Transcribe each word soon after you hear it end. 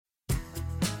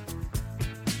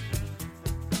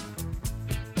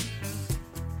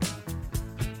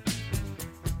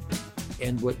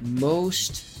And what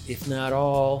most, if not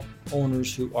all,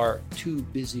 owners who are too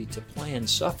busy to plan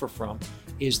suffer from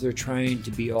is they're trying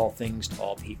to be all things to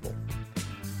all people.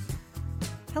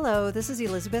 Hello, this is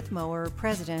Elizabeth Mower,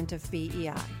 president of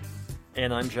BEI.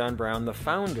 And I'm John Brown, the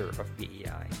founder of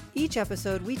BEI. Each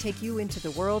episode, we take you into the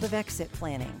world of exit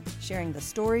planning, sharing the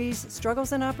stories,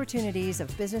 struggles, and opportunities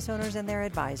of business owners and their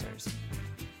advisors.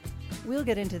 We'll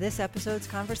get into this episode's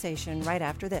conversation right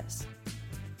after this.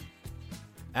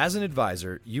 As an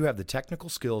advisor, you have the technical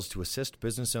skills to assist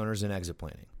business owners in exit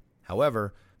planning.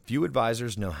 However, few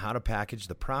advisors know how to package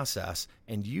the process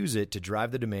and use it to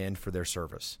drive the demand for their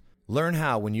service. Learn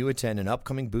how when you attend an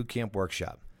upcoming bootcamp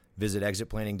workshop. Visit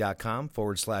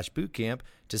exitplanning.com/bootcamp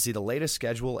to see the latest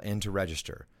schedule and to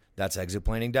register. That's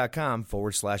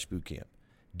exitplanning.com/bootcamp.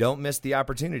 Don't miss the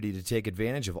opportunity to take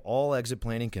advantage of all exit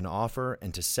planning can offer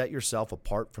and to set yourself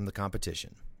apart from the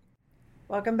competition.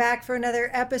 Welcome back for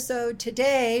another episode.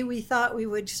 Today, we thought we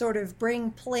would sort of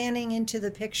bring planning into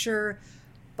the picture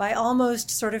by almost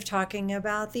sort of talking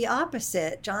about the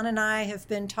opposite. John and I have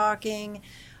been talking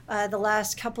the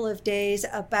last couple of days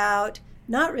about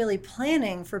not really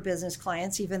planning for business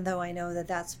clients, even though I know that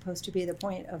that's supposed to be the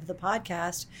point of the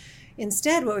podcast.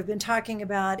 Instead, what we've been talking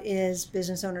about is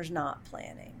business owners not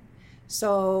planning.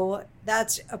 So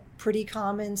that's a pretty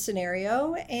common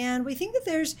scenario. And we think that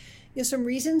there's some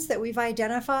reasons that we've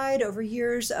identified over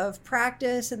years of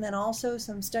practice, and then also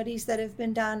some studies that have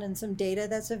been done and some data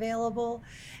that's available.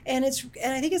 And I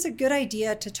think it's a good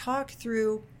idea to talk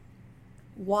through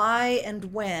why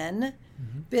and when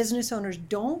business owners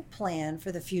don't plan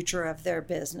for the future of their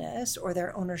business or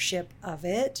their ownership of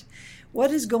it.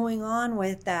 What is going on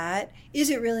with that? Is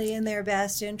it really in their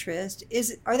best interest?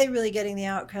 Are they really getting the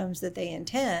outcomes that they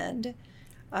intend?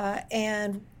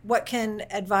 And what can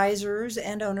advisors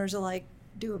and owners alike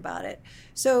do about it?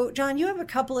 So, John, you have a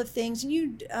couple of things, and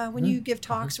you, when you give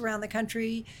talks around the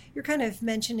country, you're kind of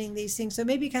mentioning these things. So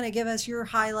maybe kind of give us your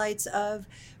highlights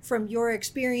from your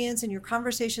experience and your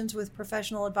conversations with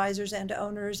professional advisors and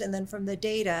owners, and then from the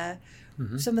data,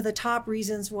 some of the top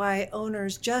reasons why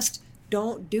owners just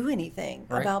don't do anything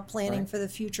about planning for the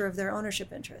future of their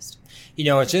ownership interest. You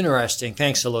know, it's interesting.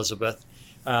 Thanks, Elizabeth.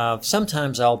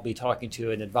 Sometimes I'll be talking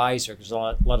to an advisor, because a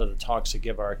lot of the talks I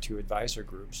give are to advisor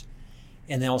groups,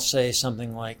 and they'll say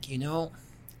something like,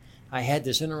 I had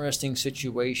this interesting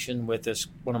situation with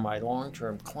one of my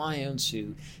long-term clients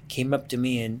who came up to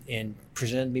me and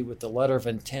presented me with the letter of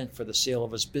intent for the sale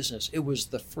of his business. It was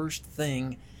the first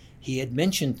thing he had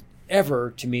mentioned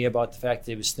ever to me about the fact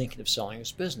that he was thinking of selling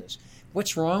his business.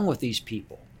 What's wrong with these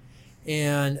people?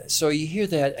 And so you hear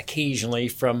that occasionally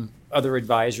from other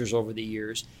advisors over the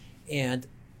years, and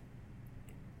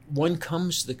one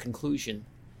comes to the conclusion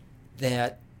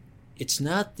that it's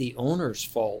not the owner's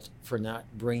fault for not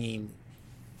bringing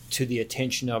to the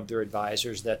attention of their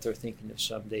advisors that they're thinking of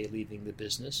someday leaving the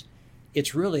business.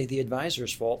 It's really the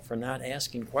advisor's fault for not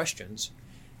asking questions,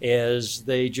 as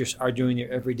they just are doing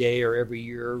their every day or every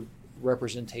year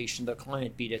representation of the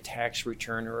client, be it a tax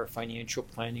return or a financial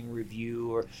planning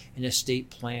review or an estate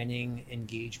planning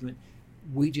engagement.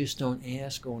 We just don't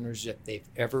ask owners if they've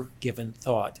ever given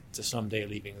thought to someday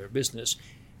leaving their business.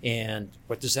 And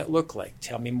what does that look like?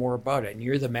 Tell me more about it. And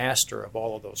you're the master of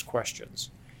all of those questions.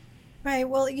 Right.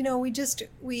 Well,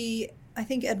 I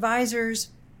think advisors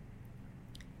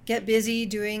get busy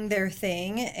doing their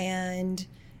thing, and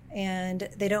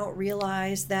they don't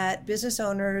realize that business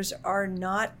owners are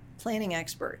not planning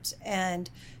experts. And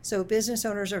so business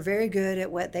owners are very good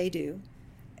at what they do,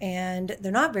 and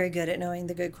they're not very good at knowing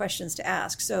the good questions to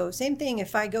ask. So same thing,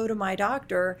 if I go to my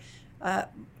doctor,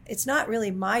 it's not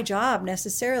really my job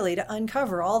necessarily to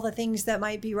uncover all the things that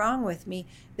might be wrong with me.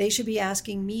 They should be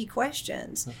asking me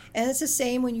questions. And it's the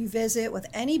same when you visit with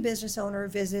any business owner,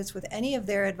 visits with any of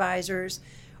their advisors.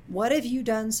 What have you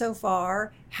done so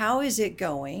far? How is it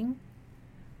going?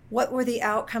 What were the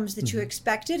outcomes that you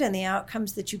expected and the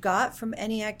outcomes that you got from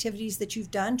any activities that you've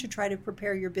done to try to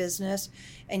prepare your business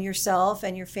and yourself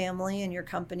and your family and your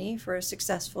company for a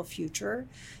successful future?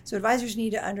 So advisors need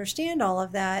to understand all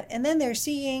of that. And then they're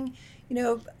seeing,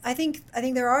 I think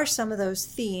there are some of those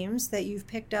themes that you've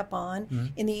picked up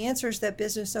on in the answers that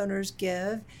business owners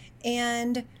give.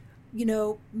 And,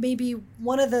 maybe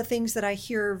one of the things that I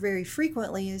hear very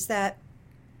frequently is that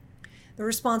the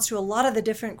response to a lot of the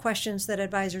different questions that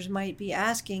advisors might be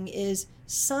asking is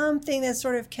something that's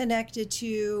sort of connected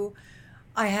to,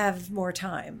 I have more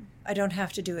time. I don't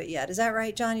have to do it yet. Is that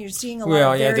right, John? You're seeing a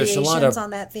lot of variations on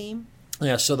that theme?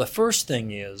 Yeah, so the first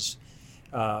thing is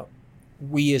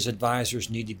we as advisors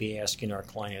need to be asking our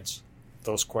clients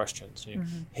those questions.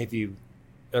 Have you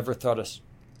ever thought of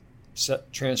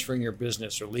transferring your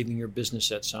business or leaving your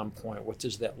business at some point? What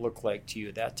does that look like to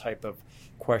you? That type of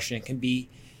question. It can be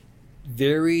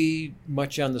very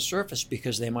much on the surface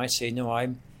because they might say, no,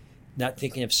 I'm not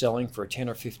thinking of selling for 10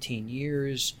 or 15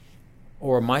 years.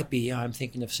 Or it might be, I'm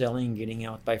thinking of selling and getting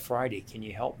out by Friday. Can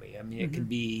you help me? I mean, it can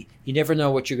be, you never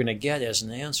know what you're going to get as an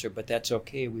answer, but that's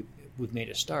okay. We've made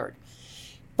a start.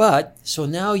 But, so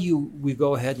now we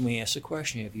go ahead and we ask the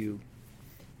question, have you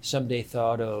someday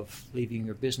thought of leaving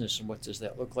your business and what does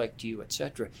that look like to you, et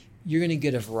cetera? You're going to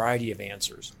get a variety of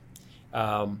answers.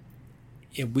 And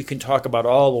we can talk about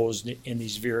all those in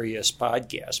these various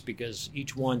podcasts because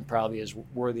each one probably is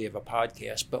worthy of a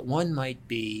podcast. But one might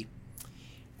be,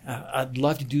 I'd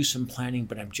love to do some planning,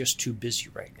 but I'm just too busy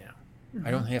right now. I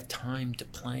don't have time to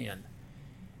plan.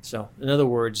 So, in other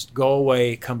words, go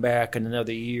away, come back in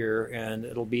another year, and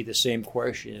it'll be the same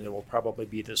question, and it will probably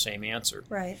be the same answer.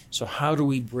 Right. So how do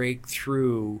we break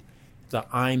through the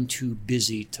I'm too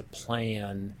busy to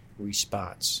plan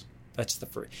response? That's the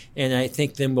first. And I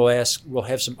think then we'll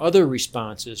have some other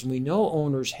responses. And we know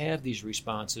owners have these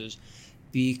responses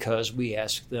because we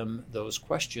ask them those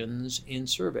questions in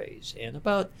surveys. And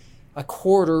about a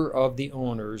quarter of the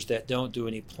owners that don't do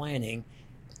any planning,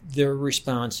 their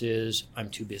response is, I'm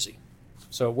too busy.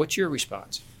 So what's your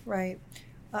response? Right.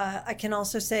 I can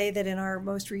also say that in our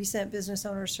most recent business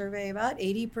owner survey, about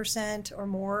 80% or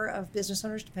more of business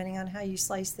owners, depending on how you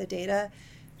slice the data,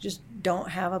 just don't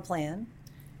have a plan.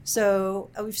 So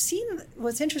we've seen,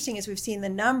 what's interesting is we've seen the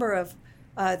number of,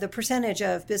 the percentage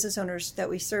of business owners that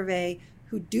we survey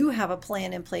who do have a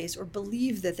plan in place or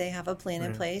believe that they have a plan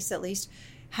in place, at least,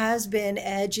 has been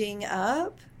edging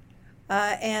up.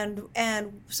 And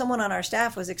someone on our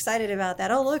staff was excited about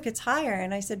that. Oh, look, it's higher.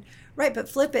 And I said, right, but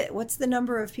flip it. What's the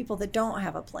number of people that don't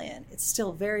have a plan? It's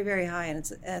still very, very high, and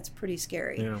that's pretty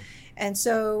scary. Yeah. And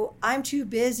so I'm too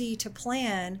busy to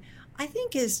plan, I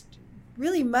think is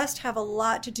really must have a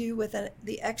lot to do with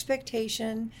the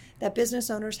expectation that business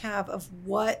owners have of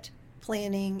what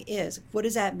planning is. What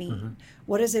does that mean?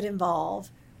 What does it involve?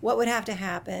 What would have to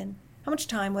happen? How much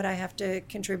time would I have to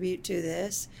contribute to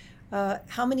this?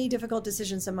 How many difficult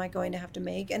decisions am I going to have to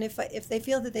make? And if they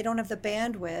feel that they don't have the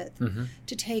bandwidth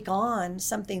to take on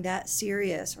something that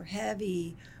serious or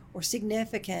heavy or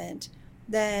significant,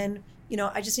 then,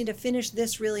 I just need to finish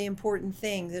this really important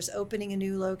thing. There's opening a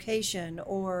new location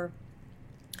or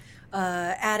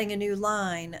adding a new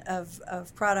line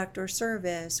of product or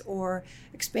service or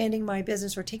expanding my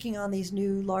business or taking on these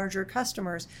new larger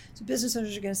customers. So business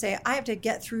owners are going to say, I have to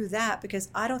get through that because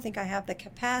I don't think I have the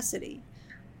capacity.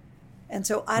 And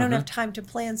so I don't have time to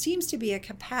plan. Seems to be a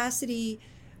capacity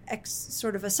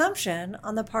sort of assumption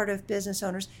on the part of business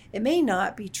owners. It may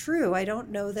not be true. I don't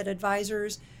know that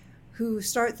advisors who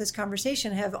start this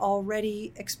conversation have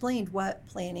already explained what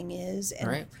planning is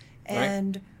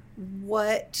and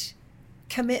what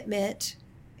commitment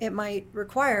it might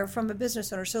require from a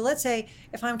business owner. So let's say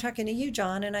if I'm talking to you,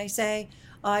 John, and I say,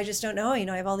 I just don't know.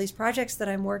 I have all these projects that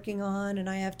I'm working on, and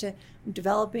I'm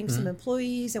developing some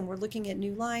employees, and we're looking at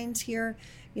new lines here.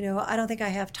 I don't think I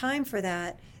have time for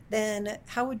that. Then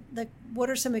what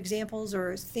are some examples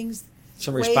or things?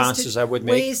 Some responses I would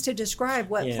make. Ways to describe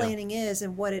what planning is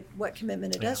and what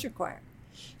commitment it does require.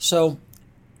 So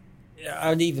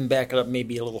I'd even back it up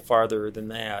maybe a little farther than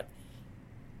that.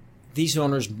 These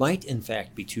owners might, in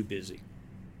fact, be too busy.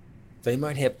 They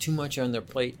might have too much on their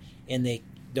plate, and they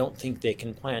don't think they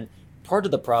can plan. Part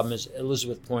of the problem, as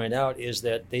Elizabeth pointed out, is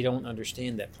that they don't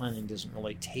understand that planning doesn't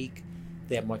really take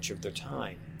that much of their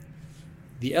time.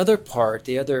 The other part,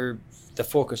 the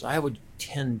focus I would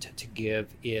tend to give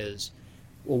is,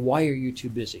 well, why are you too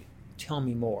busy? Tell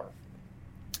me more.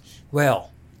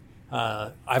 Well,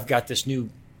 I've got this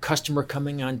new customer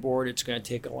coming on board. It's going to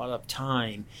take a lot of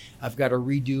time. I've got to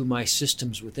redo my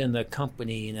systems within the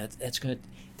company, and that's going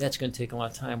to take a lot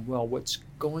of time. Well, what's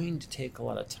going to take a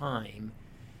lot of time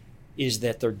is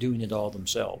that they're doing it all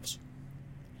themselves.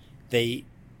 The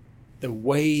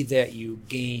way that you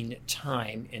gain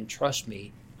time, and trust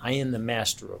me, I am the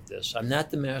master of this. I'm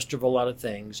not the master of a lot of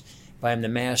things, but I'm the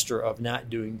master of not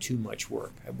doing too much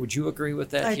work. Would you agree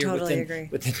with that? I totally agree.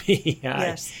 Within me?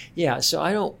 Yes. Yeah, so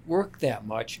I don't work that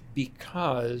much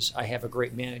because I have a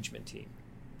great management team.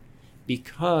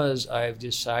 Because I've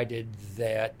decided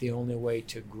that the only way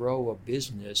to grow a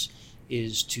business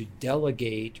is to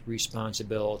delegate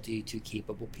responsibility to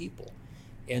capable people.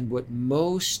 And what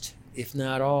most, if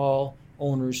not all,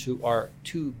 owners who are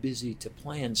too busy to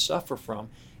plan suffer from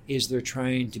is they're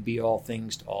trying to be all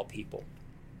things to all people.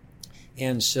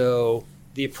 And so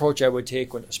the approach I would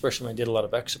take, especially when I did a lot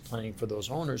of exit planning for those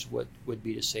owners, would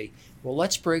be to say, well,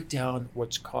 let's break down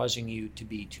what's causing you to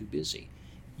be too busy.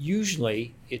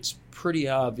 usually it's pretty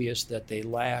obvious that they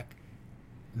lack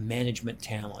management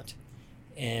talent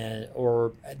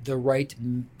or the right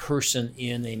person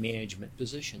in a management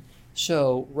position.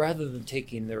 So rather than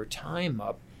taking their time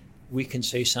up, we can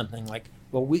say something like,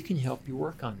 well, we can help you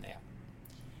work on that.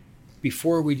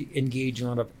 Before we engage in a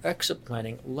lot of exit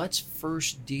planning, let's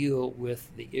first deal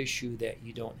with the issue that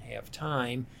you don't have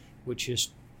time, which is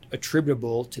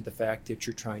attributable to the fact that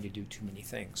you're trying to do too many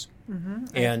things. Mm-hmm.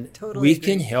 And totally we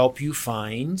agree. can help you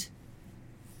find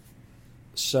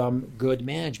some good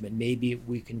management. Maybe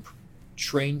we can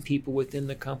train people within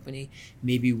the company.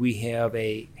 Maybe we have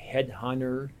a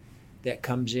headhunter that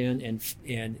comes in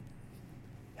and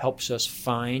helps us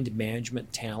find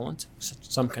management talent,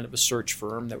 some kind of a search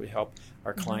firm that would help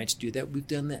our clients do that. We've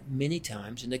done that many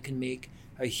times, and it can make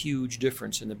a huge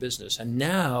difference in the business. And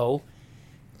now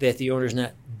that the owner's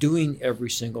not doing every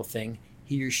single thing,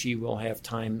 he or she will have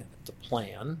time to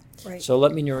plan. Right. So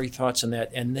let me know your thoughts on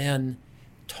that, and then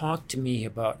talk to me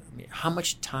about how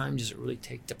much time does it really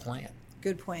take to plan?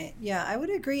 Good point. Yeah, I would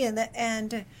agree. And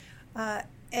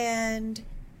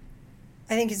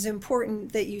I think it's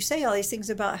important that you say all these things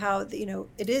about how,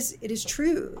 it is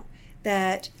true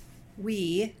that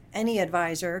any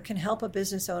advisor, can help a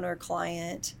business owner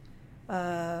client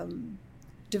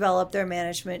develop their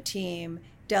management team,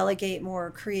 delegate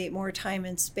more, create more time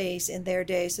and space in their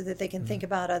day so that they can think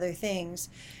about other things.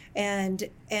 And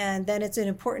then it's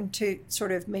important to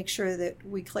sort of make sure that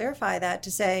we clarify that,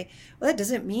 to say, well, that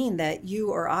doesn't mean that you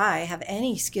or I have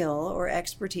any skill or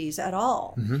expertise at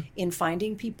all in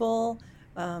finding people,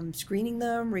 screening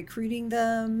them, recruiting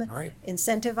them,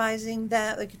 incentivizing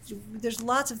that. Like, there's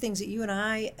lots of things that you and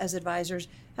I as advisors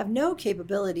have no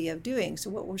capability of doing. So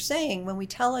what we're saying when we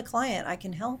tell a client, I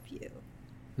can help you,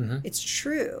 it's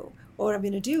true. What I'm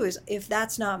going to do is, if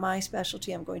that's not my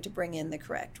specialty, I'm going to bring in the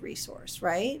correct resource,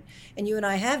 right? And you and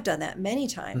I have done that many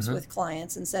times with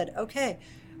clients and said, okay,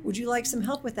 would you like some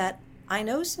help with that? I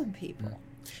know some people.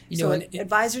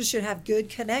 Advisors should have good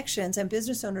connections, and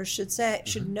business owners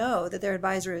should know that their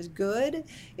advisor is good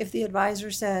if the advisor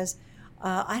says,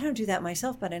 I don't do that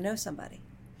myself, but I know somebody.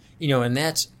 And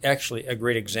that's actually a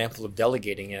great example of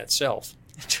delegating in itself.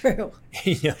 True.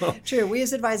 True. We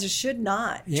as advisors should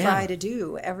not try to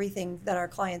do everything that our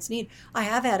clients need. I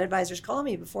have had advisors call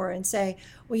me before and say,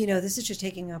 well, this is just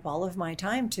taking up all of my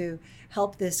time to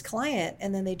help this client.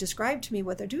 And then they describe to me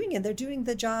what they're doing. And they're doing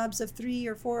the jobs of 3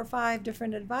 or 4 or 5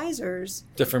 different advisors.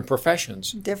 Different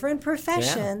professions.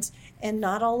 And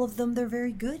not all of them they're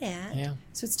very good at. Yeah.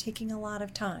 So it's taking a lot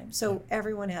of time. So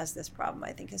everyone has this problem,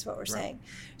 I think, is what we're saying.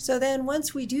 So then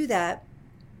once we do that,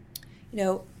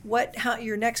 how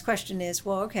your next question is,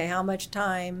 well, okay, how much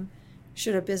time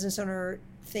should a business owner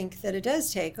think that it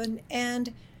does take?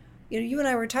 And you and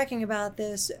I were talking about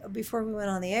this before we went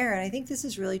on the air, and I think this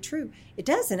is really true. It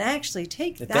doesn't actually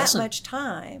take much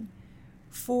time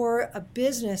for a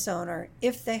business owner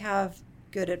if they have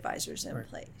good advisors in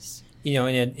place.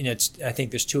 And it's, I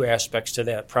think there's 2 aspects to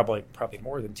that, probably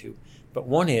more than 2. But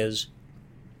one is,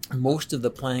 most of the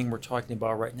planning we're talking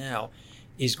about right now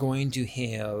is going to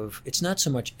have, it's not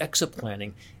so much exit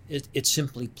planning, it's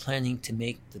simply planning to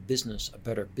make the business a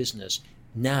better business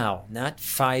now, not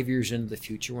 5 years into the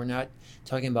future. We're not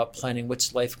talking about planning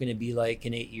what's life going to be like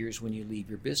in 8 years when you leave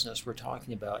your business. We're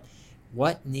talking about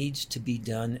what needs to be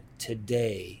done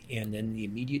today and in the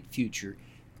immediate future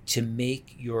to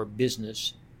make your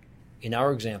business, in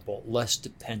our example, less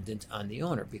dependent on the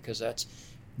owner, because that's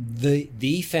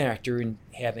the factor in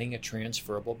having a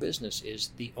transferable business, is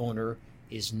the owner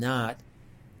is not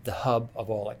the hub of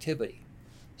all activity.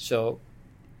 So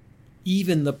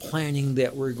even the planning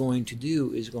that we're going to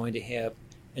do is going to have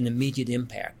an immediate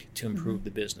impact to improve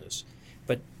the business.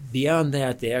 But beyond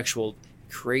that, the actual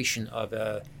creation of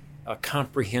a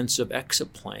comprehensive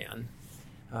exit plan,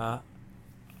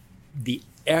 the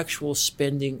actual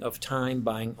spending of time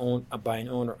by an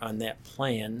owner on that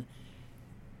plan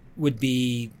would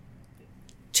be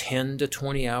 10 to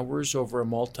 20 hours over a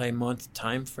multi-month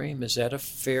time frame. Is that a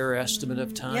fair estimate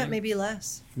of time? Yeah, maybe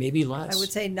less. Maybe less. I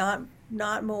would say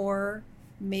not more.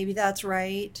 Maybe that's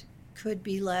right. Could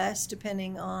be less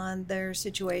depending on their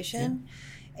situation.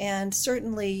 Yeah. And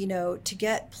certainly, to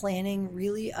get planning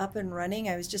really up and running,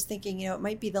 I was just thinking, it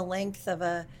might be the length of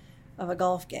a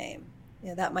golf game.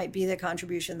 That might be the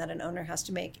contribution that an owner has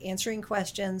to make, answering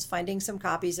questions, finding some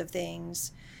copies of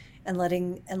things, and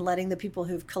letting the people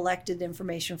who've collected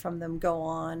information from them go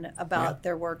on about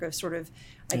their work of sort of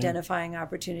identifying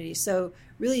opportunities. So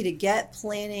really, to get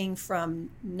planning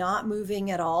from not moving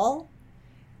at all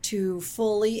to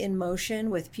fully in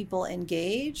motion with people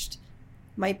engaged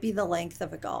might be the length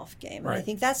of a golf game. And I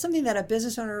think that's something that a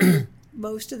business owner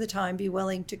most of the time be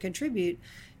willing to contribute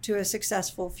to a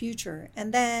successful future.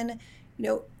 And then,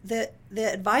 the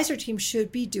advisor team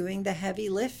should be doing the heavy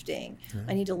lifting. Mm-hmm.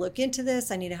 I need to look into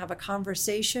this. I need to have a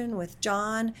conversation with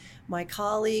John, my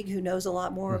colleague, who knows a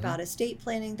lot more about estate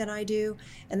planning than I do.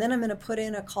 And then I'm going to put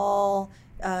in a call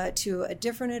to a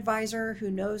different advisor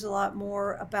who knows a lot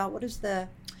more about what is the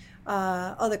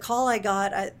call I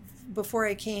got before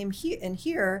I came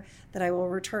here that I will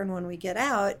return when we get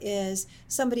out is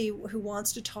somebody who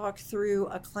wants to talk through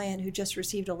a client who just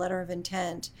received a letter of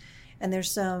intent, and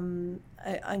there's some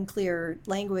unclear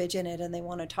language in it, and they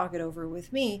want to talk it over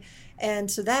with me. And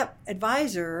so that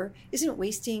advisor isn't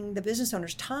wasting the business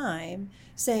owner's time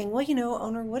saying, well,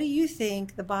 owner, what do you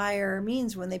think the buyer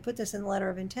means when they put this in the letter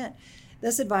of intent?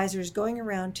 This advisor is going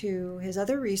around to his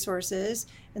other resources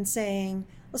and saying,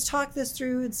 let's talk this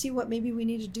through and see what maybe we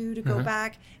need to do to go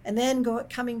back, and then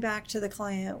coming back to the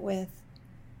client with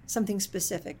something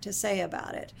specific to say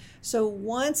about it. So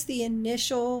once the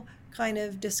initial kind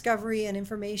of discovery and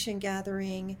information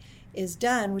gathering is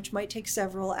done, which might take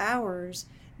several hours,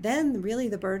 then really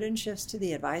the burden shifts to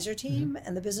the advisor team,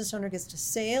 and the business owner gets to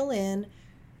sail in,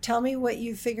 tell me what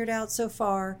you've figured out so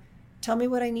far, tell me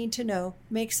what I need to know,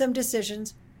 make some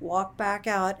decisions, walk back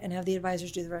out, and have the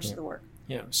advisors do the rest of the work.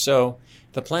 Yeah. So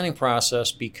the planning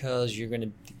process, because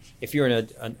if you're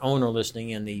an owner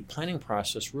listening in, the planning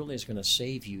process really is going to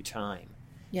save you time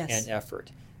and effort.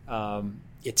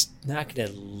 It's not going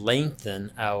to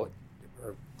lengthen out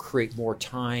or create more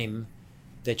time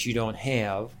that you don't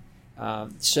have.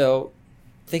 So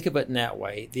think of it in that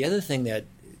way. The other thing that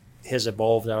has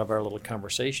evolved out of our little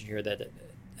conversation here that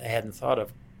I hadn't thought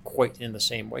of quite in the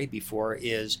same way before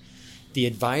is the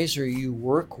advisor you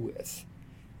work with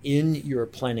in your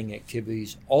planning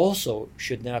activities also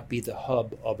should not be the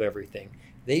hub of everything.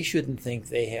 They shouldn't think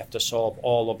they have to solve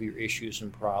all of your issues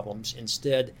and problems.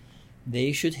 Instead,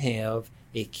 they should have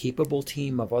a capable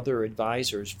team of other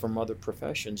advisors from other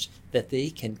professions that they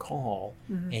can call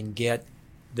and get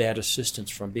that assistance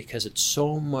from, because it's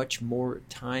so much more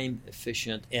time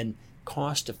efficient and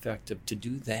cost effective to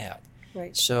do that.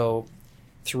 Right. So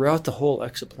throughout the whole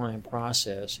exit plan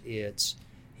process, it's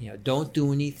don't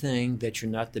do anything that you're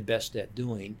not the best at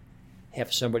doing.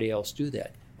 Have somebody else do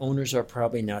that. Owners are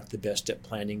probably not the best at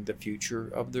planning the future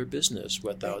of their business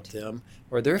without them,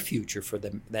 or their future for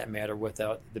that matter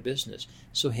without the business.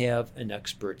 So have an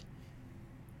expert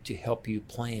to help you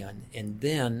plan. And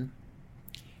then,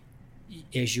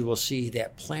 as you will see,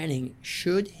 that planning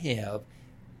should have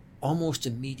almost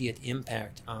immediate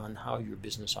impact on how your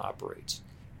business operates.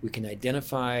 We can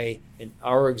identify, in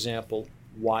our example,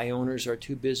 why owners are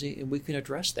too busy, and we can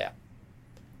address that.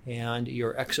 And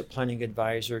your exit planning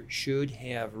advisor should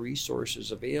have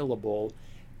resources available,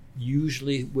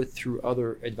 usually through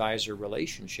other advisor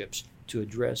relationships, to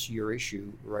address your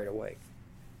issue right away.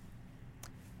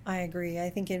 I agree. I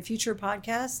think in future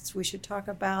podcasts, we should talk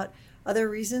about other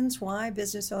reasons why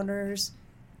business owners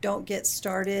don't get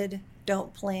started,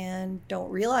 don't plan,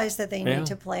 don't realize that they need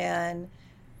to plan,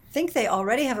 think they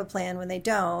already have a plan when they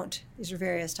don't. These are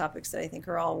various topics that I think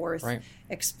are all worth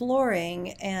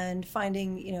exploring and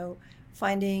finding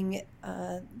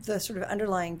the sort of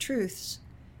underlying truths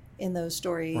in those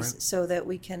stories so that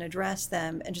we can address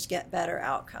them and just get better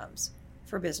outcomes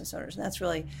for business owners. And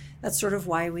that's sort of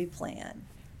why we plan,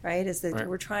 right? Is that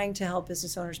we're trying to help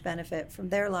business owners benefit from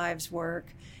their lives'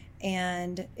 work,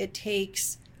 and it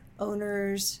takes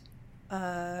owners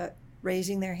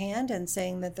raising their hand and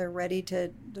saying that they're ready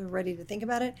to think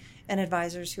about it, and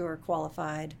advisors who are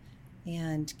qualified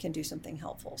and can do something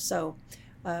helpful. So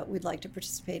we'd like to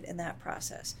participate in that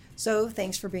process. So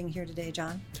thanks for being here today,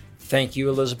 John. Thank you,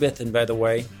 Elizabeth. And by the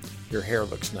way, your hair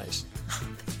looks nice.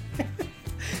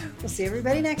 We'll see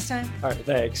everybody next time. All right,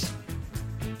 thanks.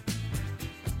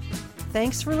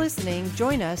 Thanks for listening.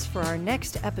 Join us for our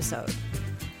next episode.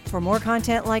 For more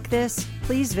content like this,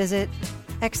 please visit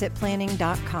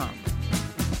exitplanning.com.